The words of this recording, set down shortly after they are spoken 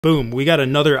Boom, we got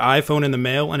another iPhone in the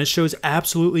mail and it shows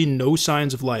absolutely no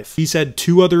signs of life. He said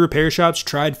 2 other repair shops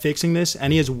tried fixing this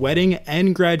and he has wedding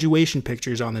and graduation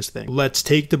pictures on this thing. Let's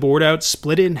take the board out,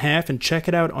 split it in half and check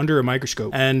it out under a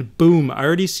microscope. And boom, I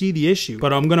already see the issue,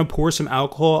 but I'm gonna pour some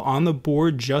alcohol on the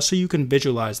board just so you can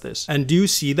visualize this. And do you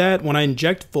see that? When I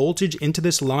inject voltage into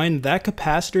this line, that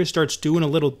capacitor starts doing a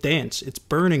little dance. It's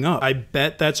burning up. I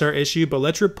bet that's our issue, but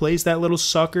let's replace that little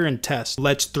sucker and test.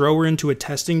 Let's throw her into a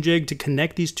testing jig to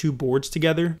connect these 2 boards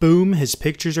together. Boom, his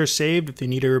pictures are saved. If you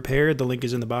need a repair, the link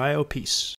is in the bio. Peace.